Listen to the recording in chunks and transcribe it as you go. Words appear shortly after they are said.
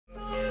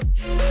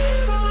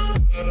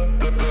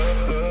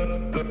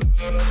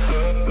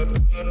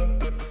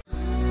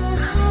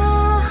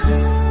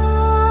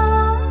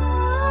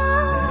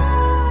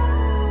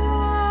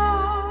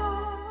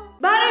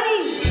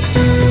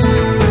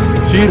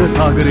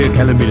සාගරය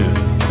කැළඹෙන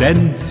දැන්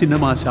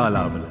සිනමා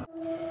ශාලාවල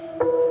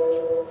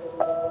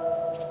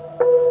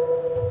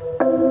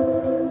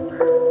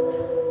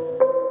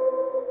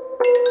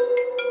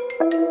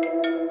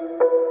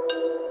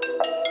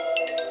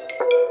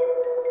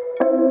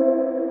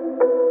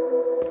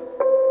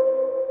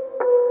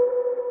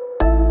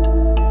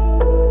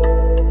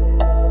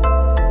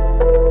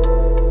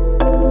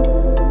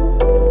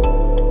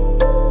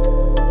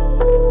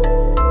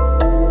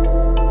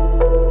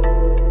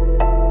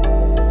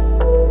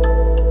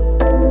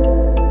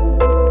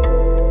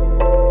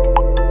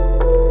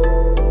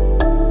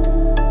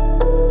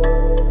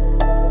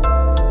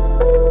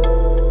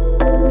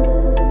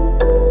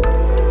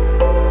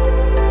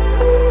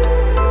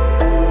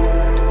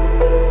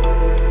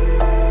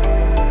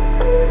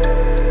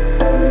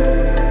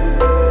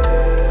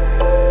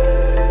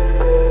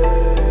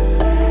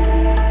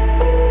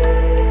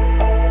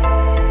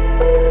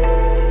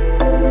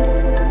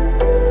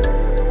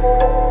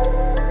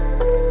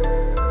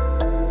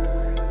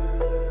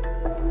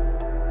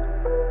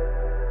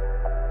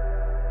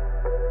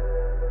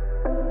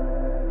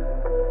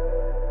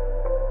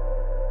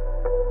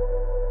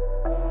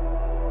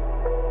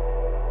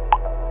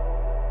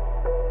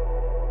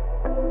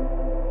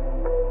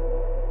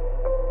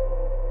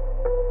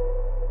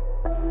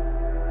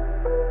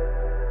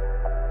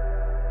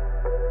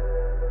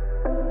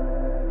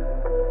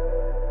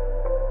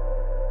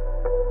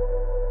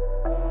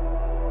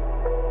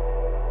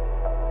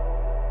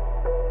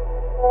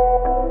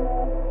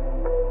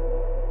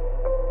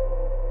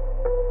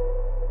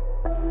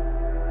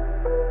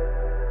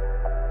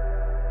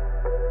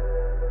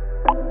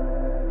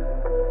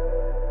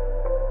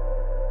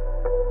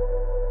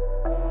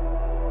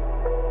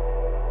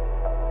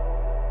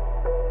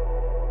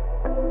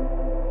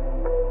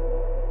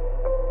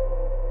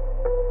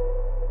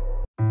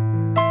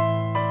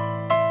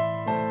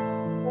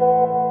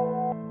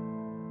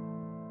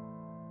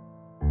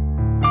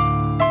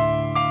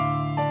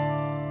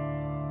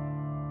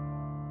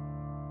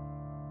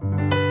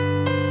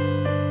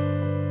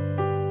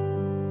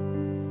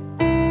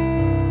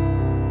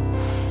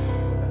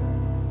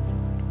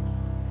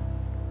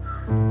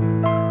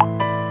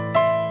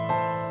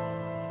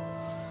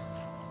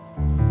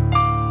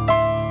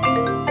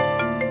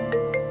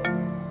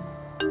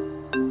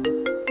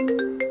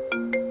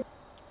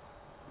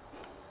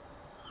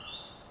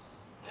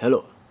Hello.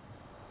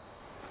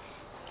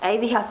 Hey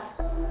Vihas.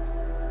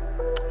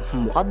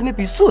 මොකද්ද මේ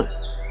පිස්සුව?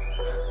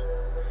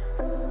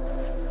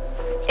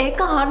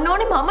 ඒක අහන්න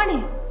ඕනේ මමනේ.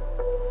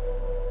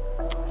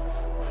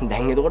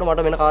 දැන් එතකොට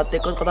මට වෙන කාත්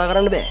එක්ක කතා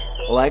කරන්න බෑ.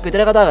 ඔයා එක්ක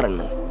විතරයි කතා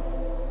කරන්න.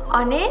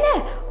 අනේ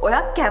නෑ.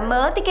 ඔයා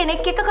කැමති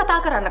කෙනෙක් එක්ක කතා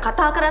කරන්න.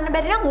 කතා කරන්න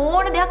බැරි නම්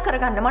ඕන දෙයක්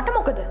කරගන්න. මට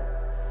මොකද?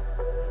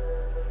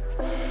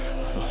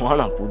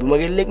 මොහොන පුදුම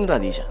ගෙල්ලෙක් නේ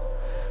රදීෂා.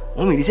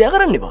 ඔහොම ඉරිසියා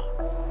කරන්න එපා.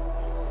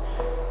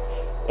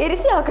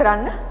 ඉරිසියා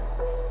කරන්න?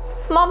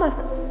 මම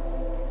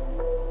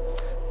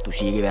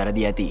තුෂීගේ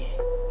වැරදි ඇති.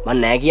 මං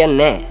නෑ කියන්නේ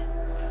නෑ.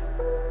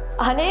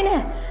 අනේ නෑ.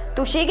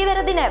 තුෂීගේ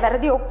වැරදි නෑ.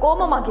 වැරදි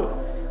ඔක්කොම මගේ.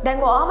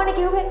 දැන් ඔයාමනේ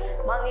කිව්වේ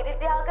මං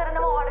ඉරිසියා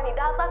කරනවා. ඔයාලට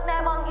නිදහසක්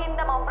නෑ මං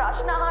හින්දා. මං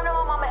ප්‍රශ්න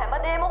අහනවා. මම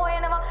හැමදේම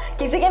හොයනවා.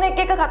 කිසි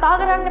කෙනෙක් එක්ක කතා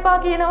කරන්න එපා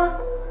කියනවා.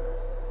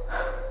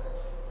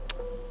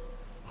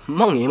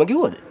 මං එහෙම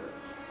කිව්වද?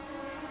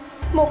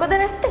 මොකද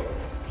නැත්තේ?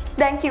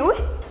 දැන් කිව්වේ?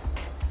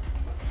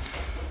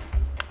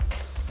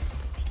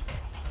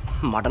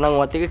 මට නම්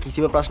ඔයත් එක්ක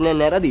කිසිම ප්‍රශ්නයක්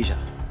නෑ රදීෂා.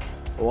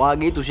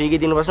 ඔයාගේ තුෂීගේ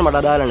තියෙන ප්‍රශ්න මට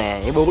අදාළ නෑ.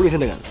 ඒ බෝගුළු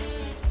විසඳ ගන්න.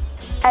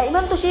 ඇයි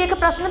මං තුෂී එක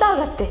ප්‍රශ්න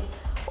දාගත්තේ?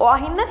 ඔයා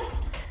හින්දානේ.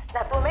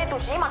 නැතුව මේ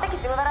තුෂී මට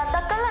කිසිම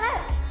වැරද්දක් කළා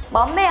නෑ.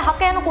 මම මේ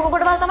අහක යන කුණු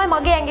කොටවල් තමයි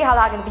මගේ ඇඟේ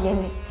හලාගෙන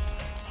තියෙන්නේ.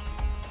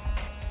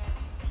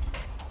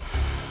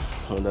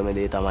 හොඳම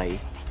දේ තමයි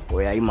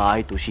ඔයයි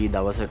මායි තුෂී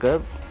දවසක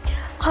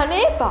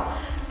අනේ එපා.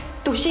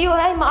 තුෂී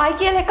ඔයයි මායි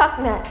කියලා එකක්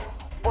නෑ.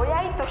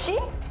 ඔයයි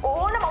තුෂී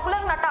ඕන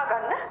මගුලක් නටා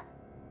ගන්න.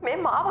 මේ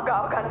මාව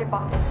ගාව ගන්න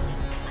එපා.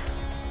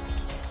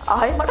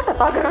 ආයෙ මට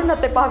කතා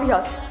කරන්නත් එපා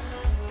විහස්.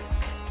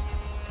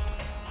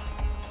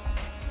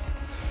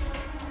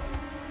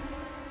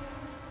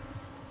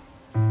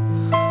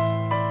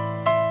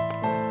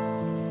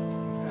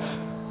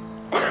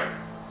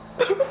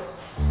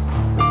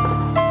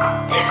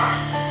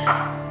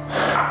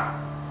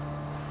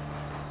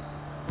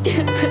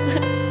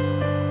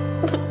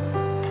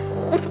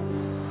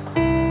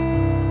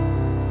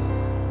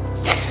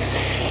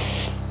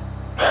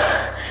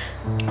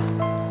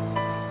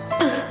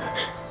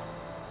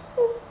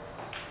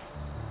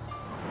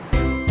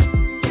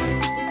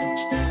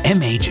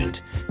 M-Agent,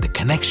 the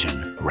connection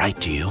right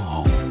to your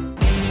home.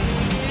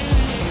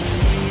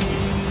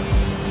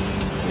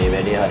 මේ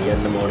වැඩේ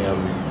හරියන්න ඕනේ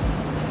අම්මේ.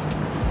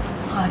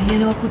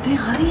 හරියනවා පුතේ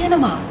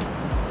හරියනවා.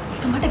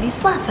 ඒක මට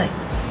විශ්වාසයි.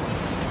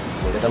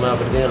 මේක තමයි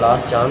අපිට තියෙන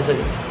ලාස්ට් chance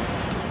එක.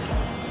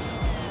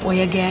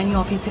 ඔය ගෑණි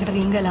ඔෆිස් එකට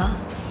රින්ගලා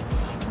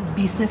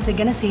බිස්නස්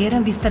එක ගැන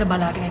සේරම විස්තර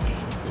බලාගෙන ඇති.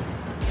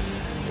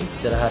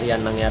 එච්චර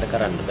හරියන්නම් එයාට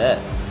කරන්න බෑ.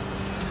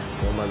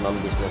 කොහොමද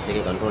මම බිස්නස්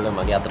එකේ කන්ට්‍රෝල් එක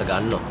මගේ අතට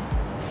ගන්නවා.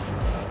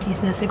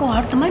 බිස්නස් එක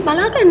ඔයාට තමයි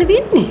බලා ගන්න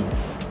වෙන්නේ.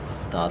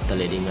 තාත්තා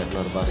ලෙඩින්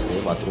වැටුණාට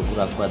පස්සේ වතුර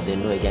පුරක්වත්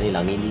දෙන්න ඔය කියන්නේ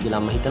ළඟින් ඉඳී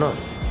කියලා අම්මා හිතනවා.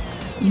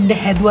 ඉන්න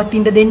හැදුවත්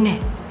ඉන්න දෙන්නේ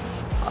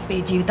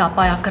අපේ ජීවිත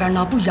අපායක් කරන්න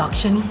ආපු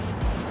යක්ෂණී.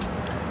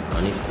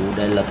 අනිත්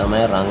කූඩැල්ල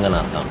තමයි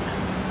රංගනාත්තම්.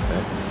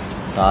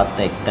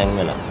 තාත්තා එක්තැන්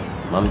වෙලා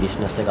මම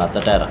බිස්නස් එක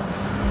අතට අරන්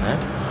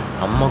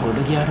අම්මා ගොඩ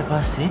ගියාට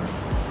පස්සේ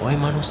ওই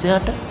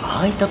මිනිහයාට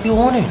ආයිත් අපි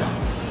ඕනේ නෑ.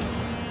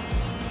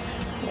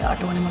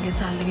 එයාට ඕනේ මගේ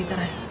සල්ලි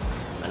විතරයි.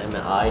 අනේ මම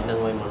ආයිත්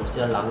නම් ওই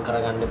මිනිහයා ලං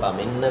කරගන්න එපා.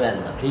 මෙන්න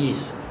වැන්දා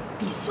ප්ලීස්.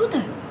 පිස්සුද?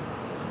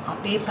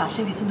 අපේ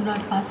ප්‍රශ්න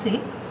විසඳුනාට පස්සේ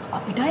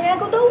අපිට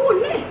අයග උදව්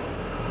ඕනේ.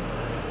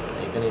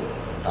 ඒකනේ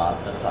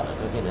තාත්තට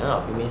සලකගෙන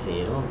අපි මේ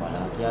සේරම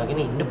බලා කියාගෙන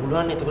ඉන්න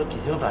පුළුවන්. එතකොට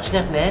කිසිම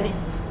ප්‍රශ්නයක් නැහැනේ.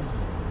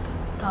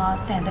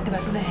 තාත්තා ඇඳට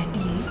වැටුණ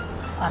හැටියේ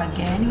අර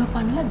ගෑණිව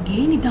පන්නලා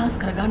ගේ නිදහස්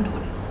කරගන්න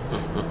ඕනේ.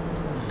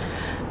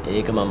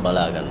 ඒක මම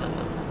බලා ගන්නම්.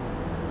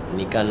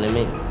 නිකන්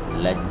නෙමෙයි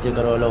ලැජ්ජ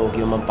කරවල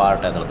ඕකිය මම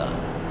පාට ඇදලා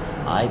දානවා.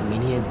 ආයි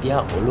මිනිහෙක්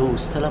දිහා ඔලුව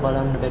උස්සලා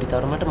බලන්න බැරි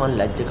තරමට මම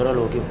ලැජ්ජ කරවල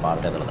ඕකිය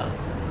පාට ඇදලා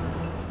දානවා.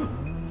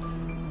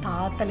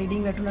 තාත්තා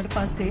ලෙඩින් වැටුණාට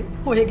පස්සේ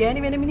ඔය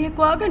ගෑණි වෙන මිනිහෙක්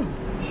වාගනි.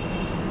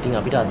 ඉතින්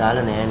අපිට අදාළ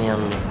නෑනේ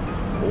අම්මේ.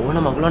 ඕන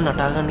මගුලන්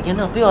නටා ගන්න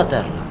කියන්නේ අපිව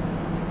අතහැරලා.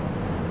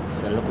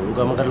 ඉස්සෙල්ලා කුළු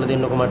ගම කරලා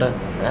දෙන්නකො මට.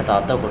 නෑ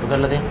තාත්තා කොටු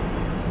කරලා දෙන්න.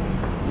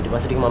 ඊට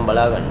පස්සේ ටික මම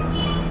බලා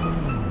ගන්නවා.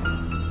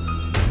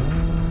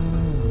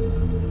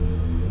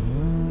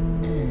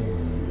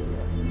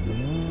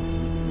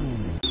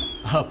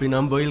 අපි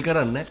නම් බොයිල්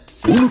කරන්න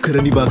උණු කර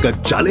නිවාගත්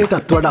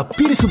ජලයටත් වඩා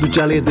පිරිසුදු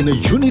ජලය දෙන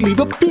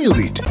යුනිලිවර්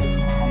පියුරිට්.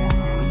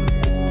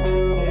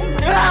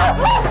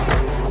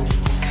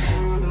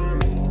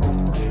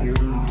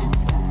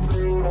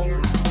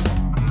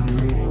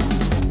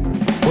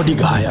 පොඩි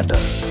ගහයට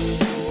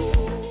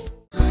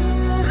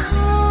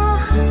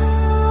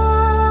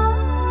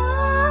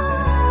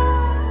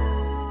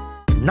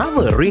නව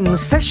රින්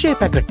සැෂේ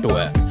පැකට්ටුව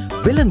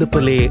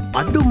වෙළඳපොලේ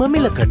අඩුම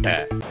මිලකට.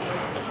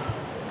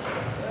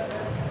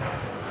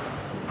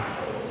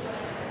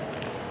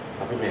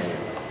 අපි මේ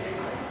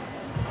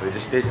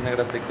රෙජිස්ට්‍රේෂන්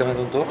එකටත් එක්කම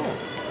දුන් තෝරනවා.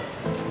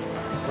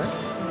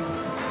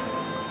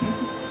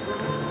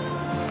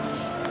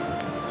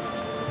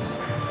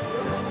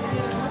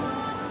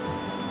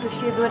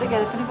 තුෂ්‍ය දුවට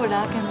ගැලපෙන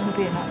ගොඩාක් හැමෝම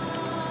තියෙනවා.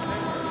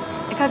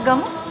 එකක්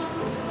ගමු.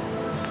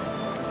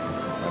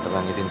 මට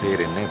නම් ඉතින්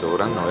තේරෙන්නේ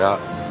තෝරන්න ඔයා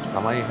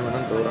තමයි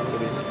එහෙමනම් තෝරන්න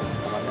වෙන්නේ.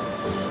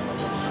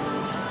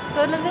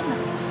 තෝරලා දෙන්න.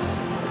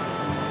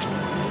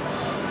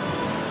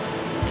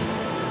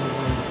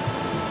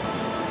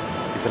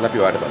 ඉතින් අපි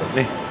වාට බලමු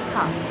නේ.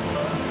 හා.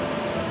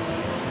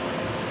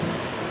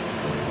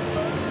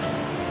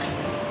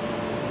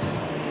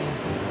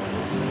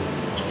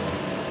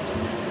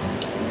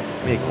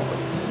 මේක මොකද?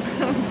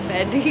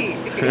 වැඩි.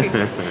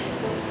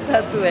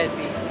 සතු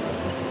වැඩි.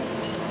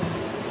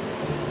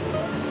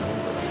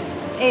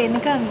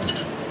 නිකන්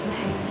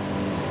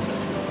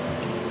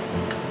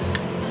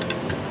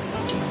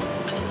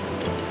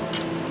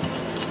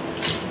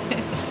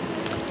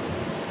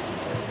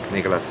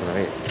මේක ලස්සන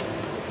වේ.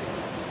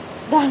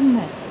 දන්න.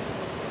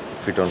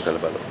 ෆිට ඔන්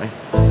කරලා බලමු නේ.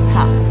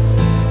 හා.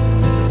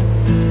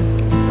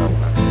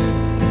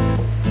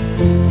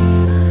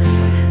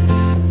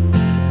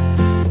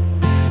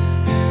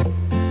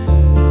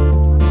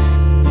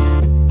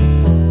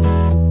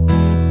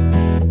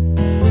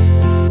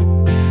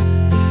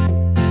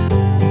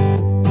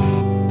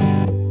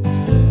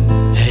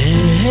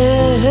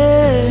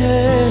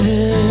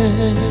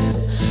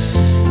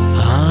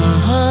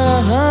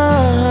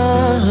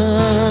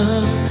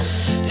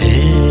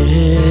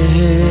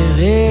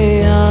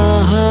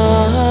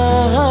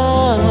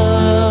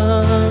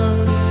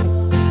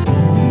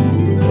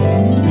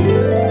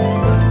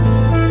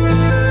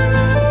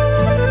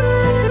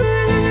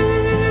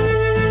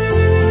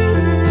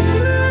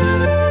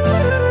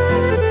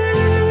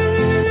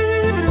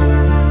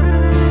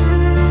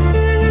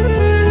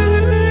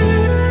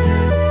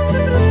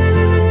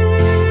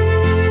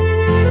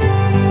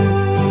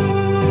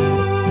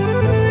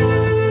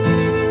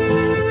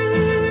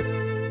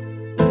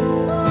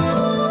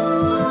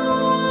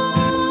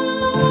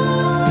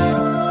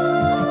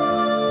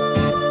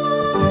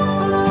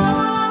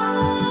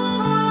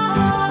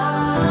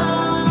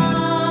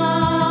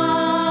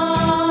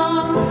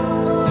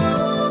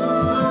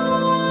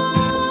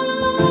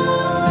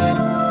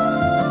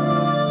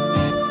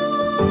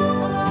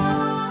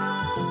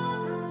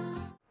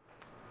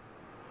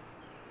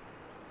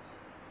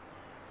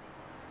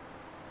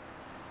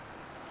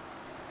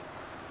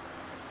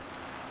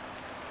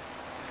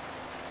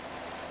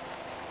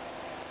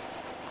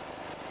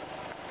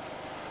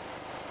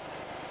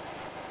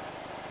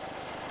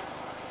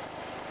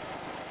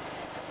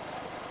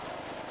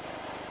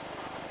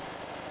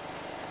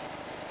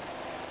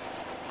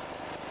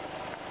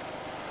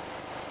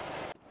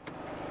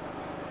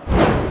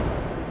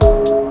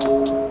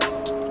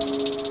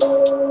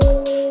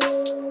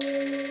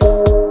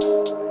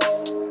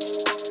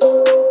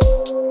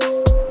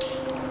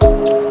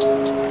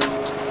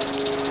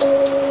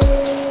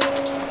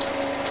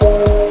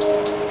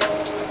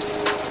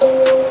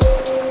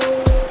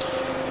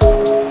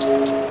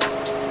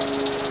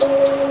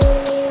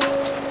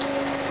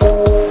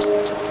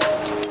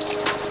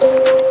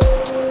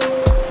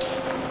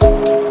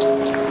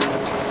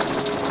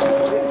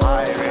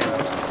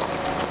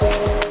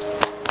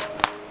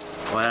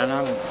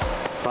 නෑනම්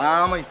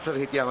තාම ඉස්සර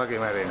හිටියා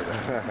වගේම රේණුක.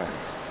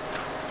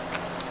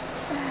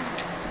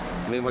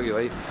 මේ මගේ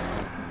wife.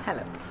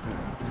 Hello.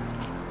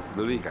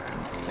 දුලිකා.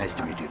 Nice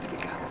to meet you,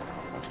 Dulika.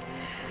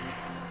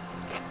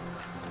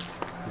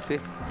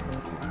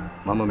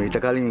 මම මීට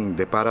කලින්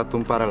දෙපාරක්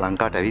තුන් පාරක්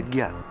ලංකාවට ඇවිත්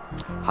ගියා.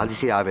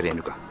 හදිසියේ ආවේ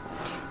රේණුක.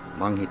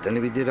 මං හිතන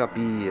විදිහට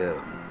අපි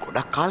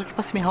ගොඩක් කාලෙකට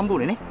පස්සේ මේ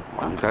හම්බුනේ නේ.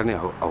 මං හිතන්නේ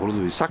අවුරුදු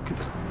 20ක්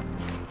විතර.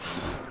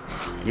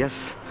 Yes.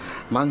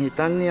 මං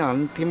හිතන්නේ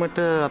අන්තිමට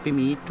අපි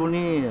මීට්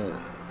වුණේ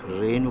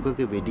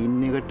රේණුකගේ වෙඩින්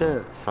එකට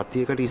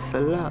සතියකට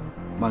ඉස්සෙල්ලා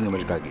මං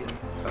ඇමරිකා ගියා.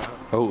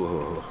 ඔව්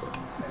ඔව්.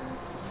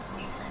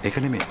 ඒක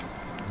නෙමෙයි.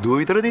 දුව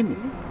විතර දෙන්නේ.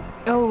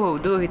 ඔව් ඔව්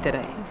දුව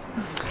විතරයි.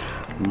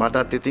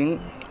 මටත් ඉතින්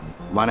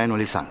මනයි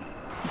නොලිසන්.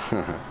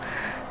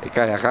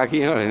 එකා යකා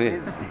කියනවනේ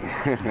නේද?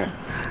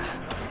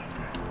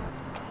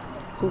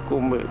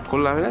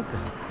 කොල්ලාවේ නැද්ද?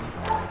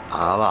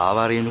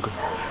 ආවා රේණුක.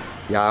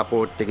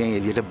 යාපෝට් එකෙන්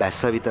එළියට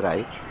බැස්ස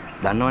විතරයි.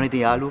 දන්නවනේ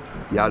ඉතින්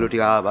යාළුවෝ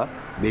ටික ආවා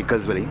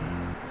බේකර්ස් වලින්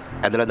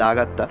ඇදලා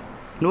දාගත්තා.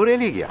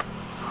 නූරේලිය ගියා.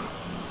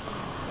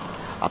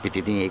 අපිට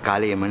ඉතින් ඒ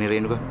කාලේ එමනේ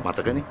රේණුක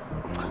මතකනේ.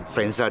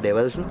 ෆ්‍රෙන්ඩ්ස් ආර්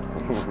ඩෙවල්ස් නේ.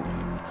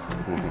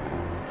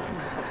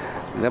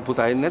 දැන්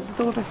පුතා එන්නේ නැද්ද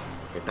එතකොට?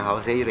 එත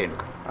හවසේයි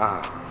රේණුක.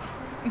 යා.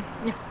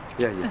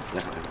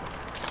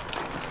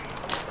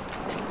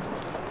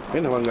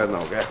 මෙන්න මං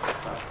ගන්නවා ඔකේ.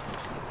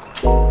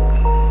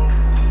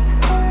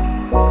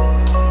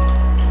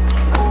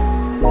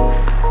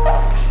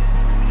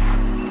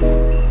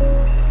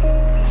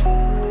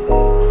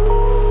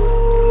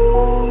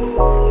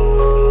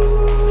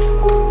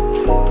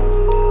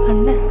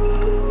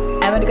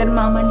 ඇමරිකන්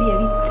මාමණ්ඩි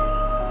ඇවිත්.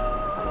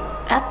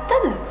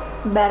 ඇත්තද?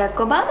 බැරක්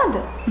ඔබාමද?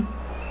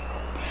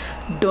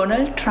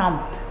 Donald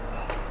Trump.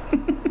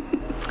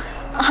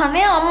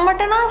 අනේ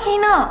අම්මට නම්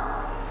හිනා.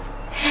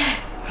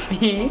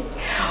 මේ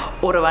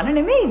ඔරවන්න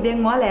නෙමෙයි දැන්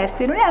ඔයා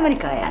ලෑස්ති වෙනුනේ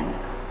ඇමරිකා යන්න.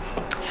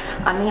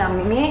 අනේ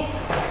අම්මේ මේ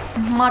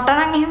මට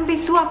නම් එහෙම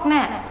පිස්සුවක්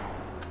නෑ.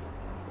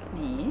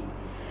 මේ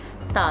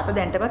තාත්තා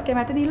දැන්ටපත්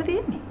කැමැත්ත දීලා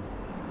තියෙන්නේ.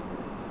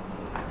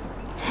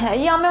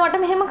 ඇයි අම්මේ මට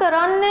මෙහෙම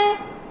කරන්නේ?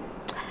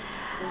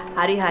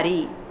 හරි.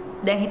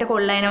 දැන් හිට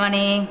කොල්ලා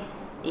එනවනේ.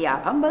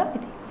 එයාපම් බලන්න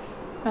ඉතින්.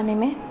 අනේ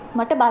මේ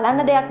මට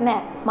බලන්න දෙයක්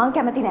නෑ. මං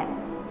කැමති නෑ.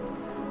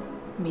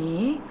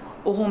 මේ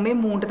ඔහොම මේ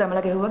මූන්ට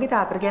තමලා ගැහුවාගේ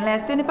තාතර කියන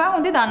ලෑස්ති වෙන්න එපා.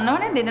 හොඳේ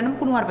දන්නවනේ දෙන්නම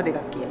කුණු හarp දෙකක්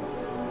කියලා.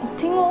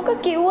 ඉතින් ඕක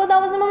කිව්ව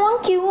දවසම මං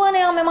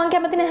කිව්වනේ අම්මේ මං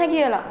කැමති නැහැ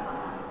කියලා.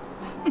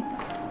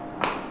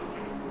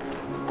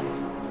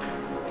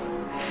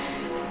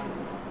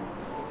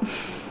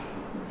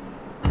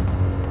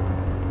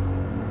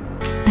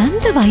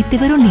 දන්ත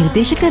වෛද්‍යවරු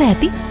නිර්දේශ කර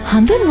ඇති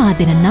හඳුන්වා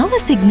දෙන නව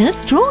සිග්නල්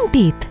ස්ට්‍රෝං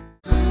ටීත්.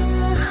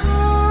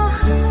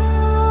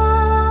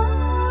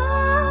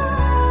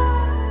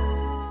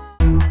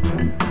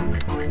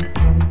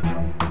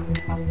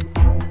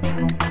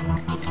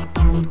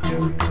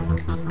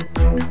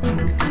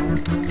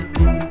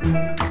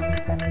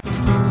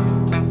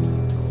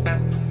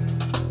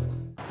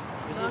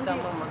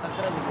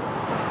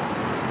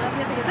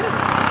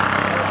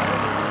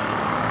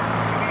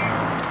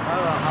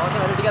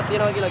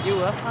 තියෙනවා කියලා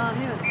කිව්වා.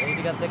 නේද? ඒ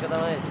ටිකත් එක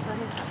තමයි.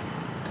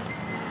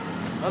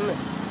 අම්මේ.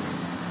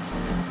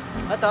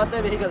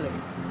 තාත්තා වෙහිකල් එක.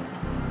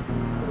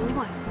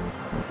 කොහොමයි?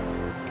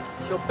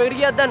 ෂොප් එකට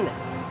ගියක්ද දන්නේ?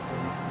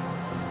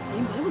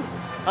 එහෙම බලමු.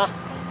 හා.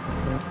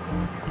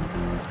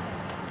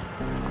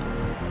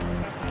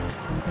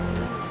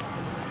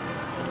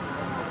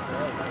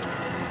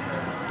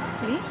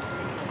 මේ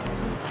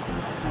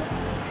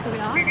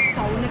ඔයා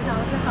ටවුන් එකට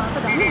ආවද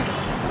තාත්තා දන්නවද?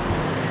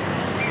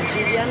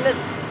 කියන්නේ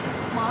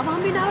මාව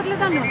හම්බෙන්න ආව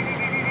කියලා දන්නවද?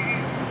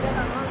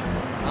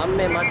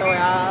 අම්මේ මට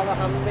ඔයාව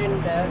හම්බෙන්න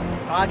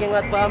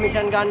කාගෙන්වත්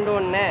පර්මිෂන් ගන්න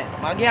ඕනේ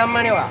නැහැ. මගේ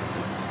අම්මනේ ඔයා.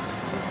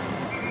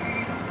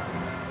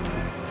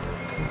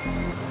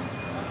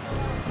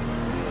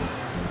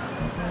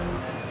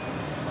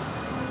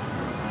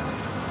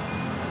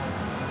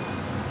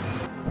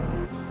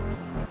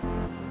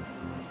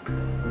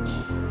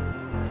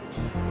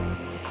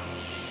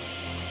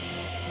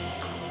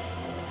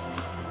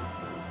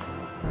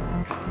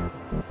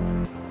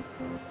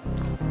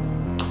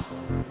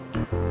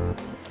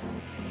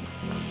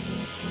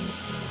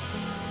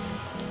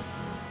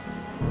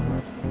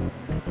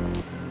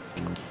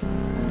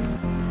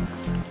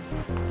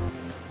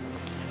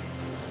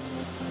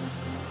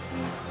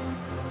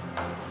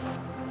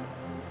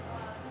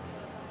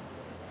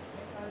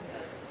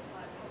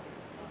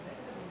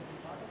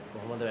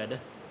 කොහොමද වැඩ?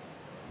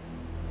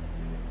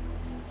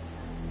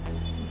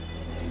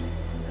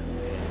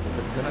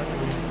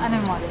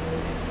 අනේ මොකද?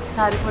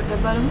 සාරි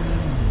පොඩ්ඩක් බලමු.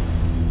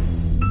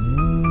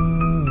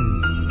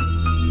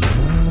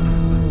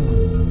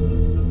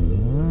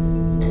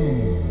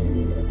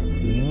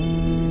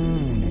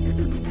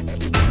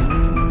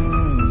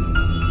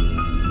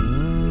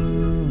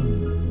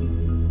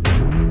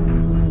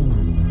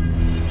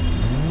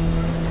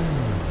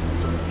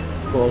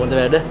 කොහොමද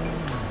වැඩ?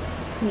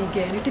 මේ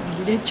ගෑනිට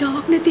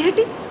විලිලෙච්චාවක් නැති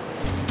හැටි.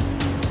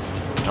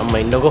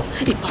 අම්මා ඉන්නකෝ.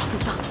 එපා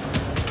පුතා.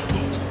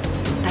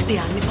 තඩේ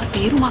යන්න එපා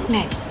තේරුමක්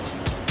නැහැ.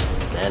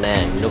 නෑ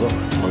ඉන්නකෝ.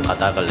 මම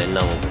කතා කරලා එන්නම්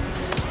ඔක.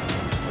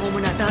 ඕම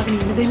නටාගෙන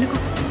ඉන්න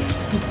දෙන්නකෝ.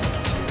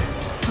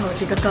 තව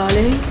ටික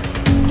කාලේ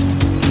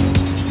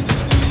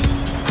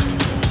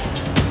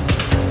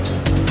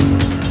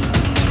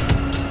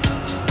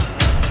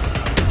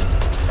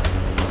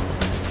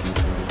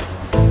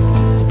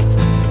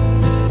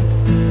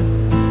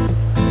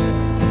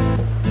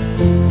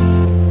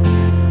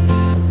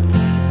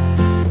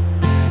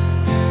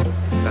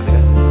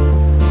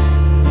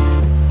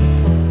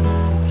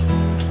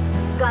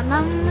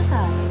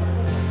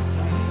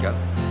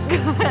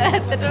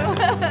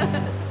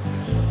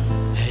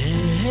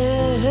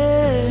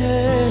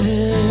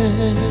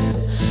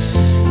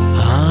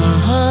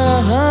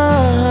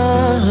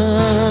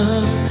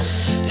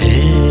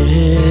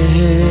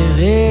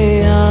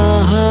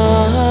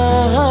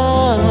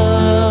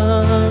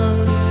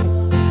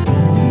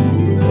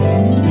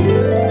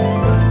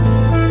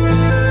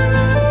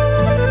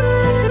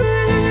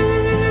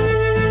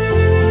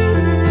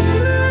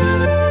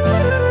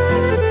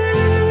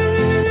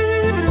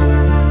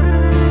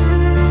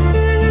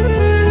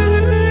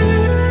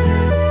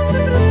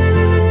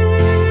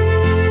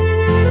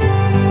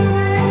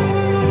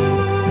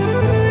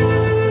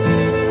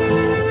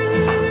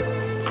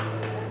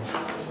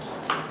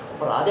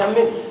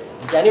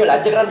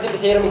ලැජ්ජ කරන්න තිබ්බ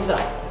සේරම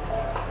ඉස්සරහ.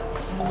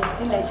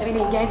 ඉතින් ලැජ්ජ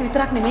වෙන්නේ ගෑන්ට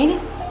විතරක් නෙමෙයිනේ.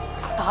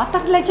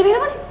 තාත්තට ලැජ්ජ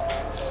වෙනවනේ.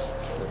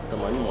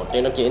 තමයි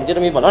මොටේන කේන්තියට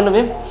මේ බලන්න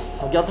මේ.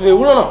 මගේ අත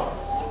වෙවුණා නා.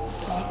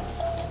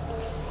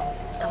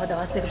 තව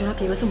දවස් දෙක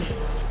තුනක් ඉවසමු.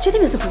 චිරි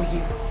වෙසපුයි.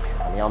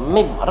 අනේ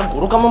අම්මේ අර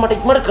ගුරුකම මට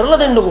ඉක්මනට කරලා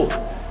දෙන්නකෝ.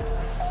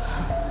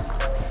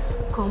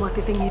 කොහොමද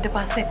ඉතින් ඊට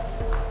පස්සේ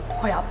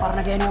ඔය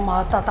අපරණ ගෑනියෝ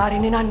මාත්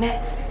අතාරින්නේ නැහැ.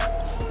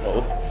 ඔව්.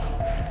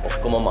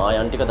 ඔක්කොම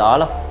මායන් ටික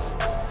දාලා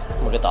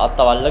මගේ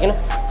තාත්තා වල්ලගෙන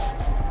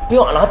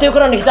මේ අනාථය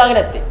කරන්න හිතාගෙන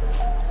නැත්තේ.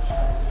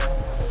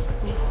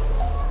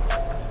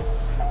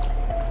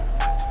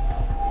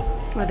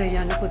 වද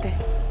යන්න පුතේ.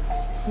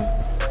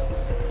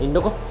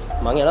 ඉන්නකෝ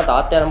මං යනවා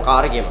තාත්තා යනම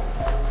කාර් එකේම.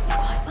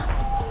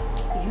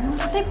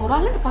 ඉන්නතේ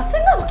පොරාලට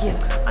පස්සෙන් ආවා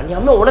කියලා. අනේ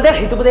අම්මේ ඕන දෙයක්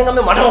හිතපු දෙන්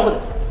අම්මේ මට මොකද?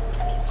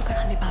 පිස්සු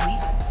කරන්න එපා නේ.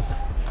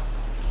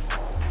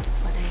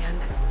 වද යන්න.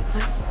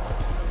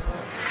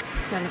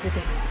 යන්න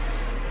පුතේ.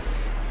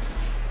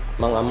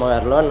 මං අම්මව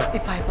ඇරලවන්න.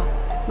 එපා එපා.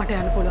 මට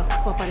යන්න පුළුවන්.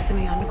 ඔය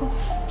පරිස්සමෙන් යන්නකෝ.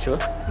 Sure.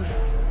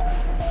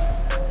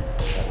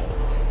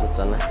 Good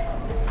son.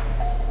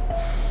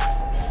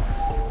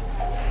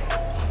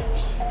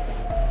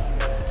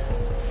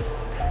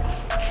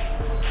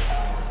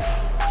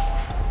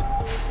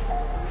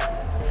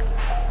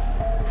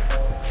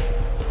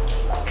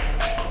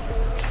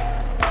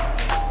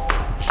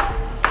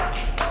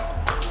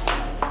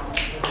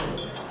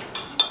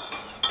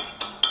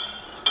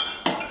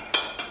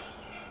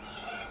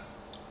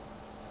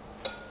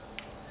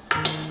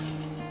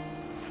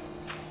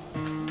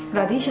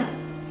 Radisha,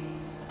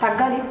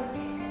 taggali.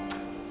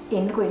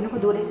 Ennuko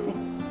dole.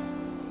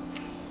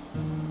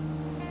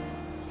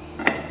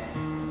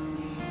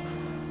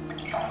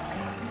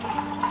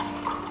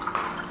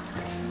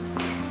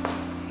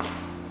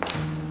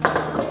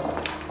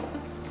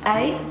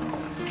 Ai?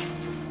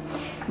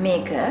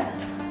 Make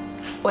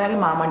ඔයාගේ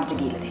මාමණ්ඩිට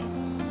ගිහලා දෙන්න.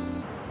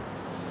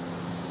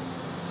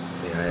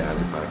 එයා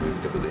යාගේ පාඩුවේ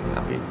හිටපු දෙන්න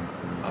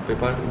අපේ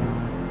පාඩුවේ.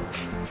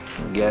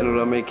 ගෑනු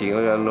ළමයි කිඟ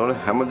ගන්න ඕන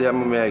හැම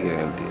දෙයක්ම මෙයා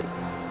ඉගෙනගෙන තියෙනවා.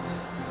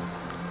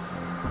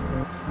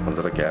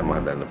 හොඳට කෑම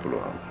හදන්න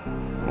පුළුවන්.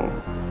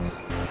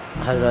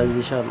 හරි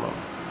රාජදිශා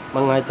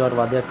මං ආයෙත් ඔයාලට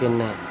වදයක්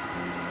වෙන්නේ නැහැ.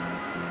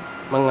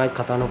 මං ආයෙත්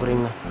කතා නොකර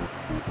ඉන්න.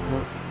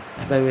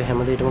 හැබැයි හැම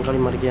දෙයකටම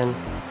කලින් මට කියන්න.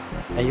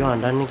 අයියෝ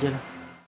අඬන්නේ කියලා.